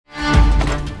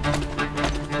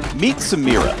Meet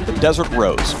Samira, the Desert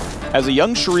Rose. As a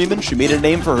young Shuriman, she made a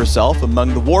name for herself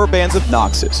among the war bands of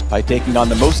Noxus by taking on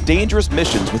the most dangerous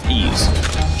missions with ease.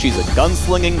 She's a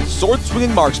gunslinging,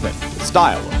 sword-swinging marksman with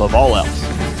style above all else.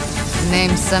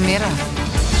 Name's Samira.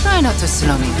 Try not to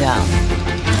slow me down.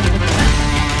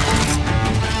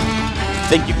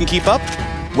 Think you can keep up?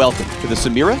 Welcome to the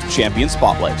Samira Champion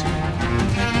Spotlight.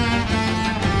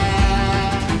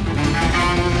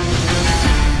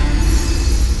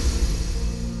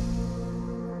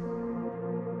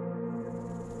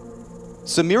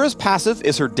 Samira's passive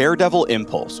is her Daredevil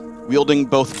Impulse. Wielding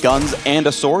both guns and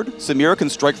a sword, Samira can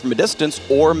strike from a distance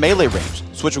or melee range,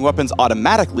 switching weapons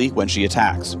automatically when she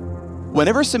attacks.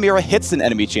 Whenever Samira hits an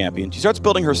enemy champion, she starts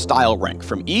building her style rank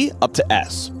from E up to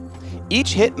S.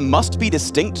 Each hit must be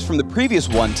distinct from the previous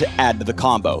one to add to the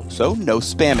combo, so no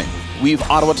spamming. Weave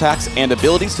auto attacks and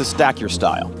abilities to stack your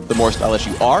style. The more stylish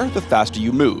you are, the faster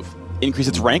you move. Increase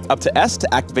its rank up to S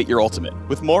to activate your ultimate,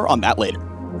 with more on that later.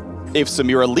 If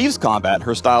Samira leaves combat,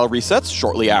 her style resets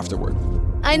shortly afterward.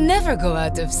 I never go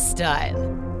out of style.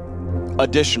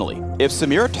 Additionally, if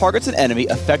Samira targets an enemy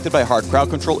affected by hard crowd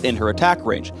control in her attack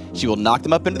range, she will knock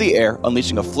them up into the air,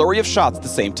 unleashing a flurry of shots at the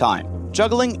same time.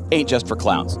 Juggling ain't just for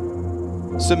clowns.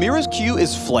 Samira's Q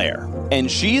is Flare,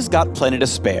 and she's got plenty to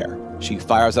spare. She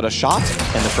fires out a shot,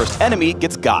 and the first enemy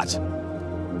gets got.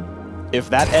 If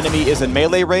that enemy is in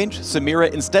melee range,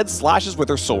 Samira instead slashes with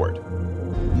her sword.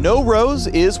 No rose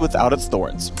is without its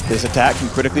thorns. This attack can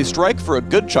critically strike for a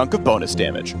good chunk of bonus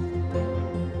damage.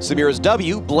 Samira's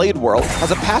W, Blade Whirl, has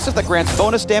a passive that grants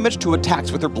bonus damage to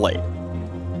attacks with her blade.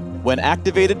 When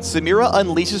activated, Samira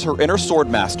unleashes her inner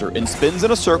Swordmaster and spins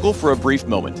in a circle for a brief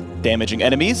moment, damaging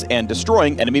enemies and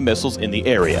destroying enemy missiles in the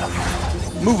area.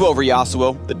 Move over,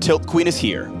 Yasuo, the Tilt Queen is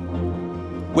here.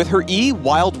 With her E,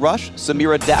 Wild Rush,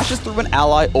 Samira dashes through an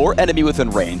ally or enemy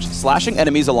within range, slashing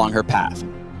enemies along her path.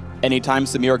 Anytime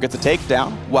Samira gets a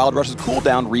takedown, Wild Rush's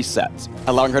cooldown resets,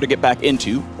 allowing her to get back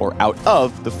into, or out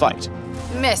of, the fight.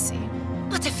 Messy,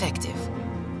 but effective.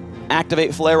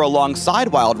 Activate Flare alongside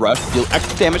Wild Rush to deal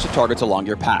extra damage to targets along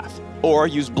your path, or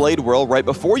use Blade Whirl right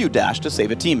before you dash to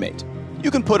save a teammate. You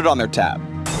can put it on their tab.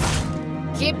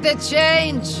 Keep the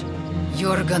change.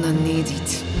 You're gonna need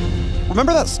it.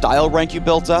 Remember that style rank you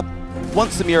built up?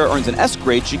 Once Samira earns an S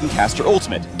grade, she can cast her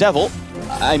ultimate,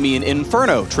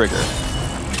 Inferno trigger.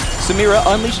 Samira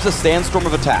unleashes a sandstorm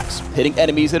of attacks, hitting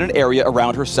enemies in an area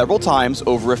around her several times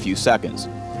over a few seconds.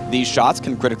 These shots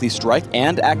can critically strike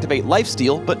and activate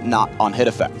lifesteal, but not on hit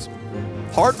effects.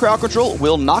 Hard crowd control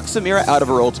will knock Samira out of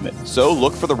her ultimate, so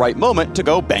look for the right moment to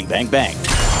go bang bang bang.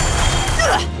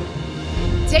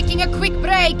 Taking a quick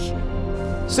break.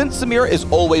 Since Samira is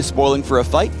always spoiling for a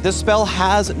fight, this spell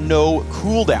has no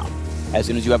cooldown. As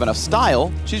soon as you have enough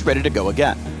style, she's ready to go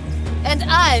again. And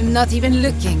I'm not even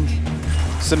looking.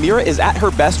 Samira is at her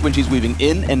best when she's weaving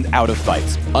in and out of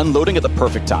fights, unloading at the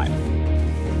perfect time.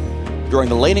 During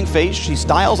the laning phase, she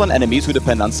styles on enemies who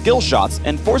depend on skill shots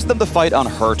and forces them to fight on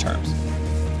her terms.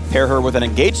 Pair her with an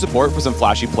engaged support for some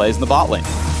flashy plays in the bot lane.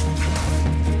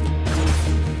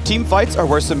 Team fights are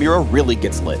where Samira really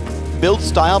gets lit. Build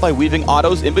style by weaving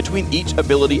autos in between each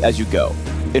ability as you go.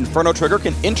 Inferno Trigger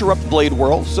can interrupt Blade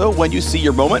Whirl, so when you see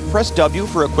your moment, press W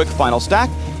for a quick final stack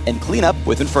and clean up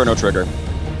with Inferno Trigger.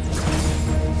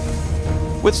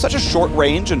 With such a short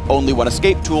range and only one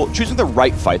escape tool, choosing the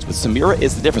right fights with Samira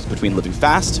is the difference between living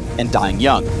fast and dying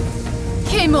young.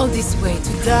 Came all this way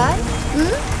to die?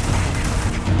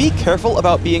 Hmm? Be careful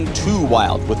about being too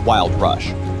wild with Wild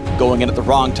Rush. Going in at the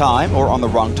wrong time or on the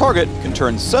wrong target can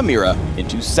turn Samira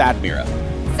into Sadmira.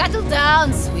 Settle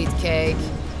down, sweet cake.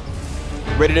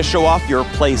 Ready to show off your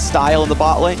play style in the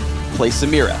bot lane? Play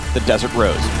Samira, the Desert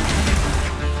Rose.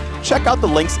 Check out the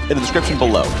links in the description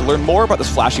below to learn more about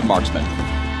this flashy marksman.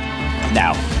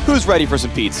 Now, who's ready for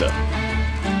some pizza?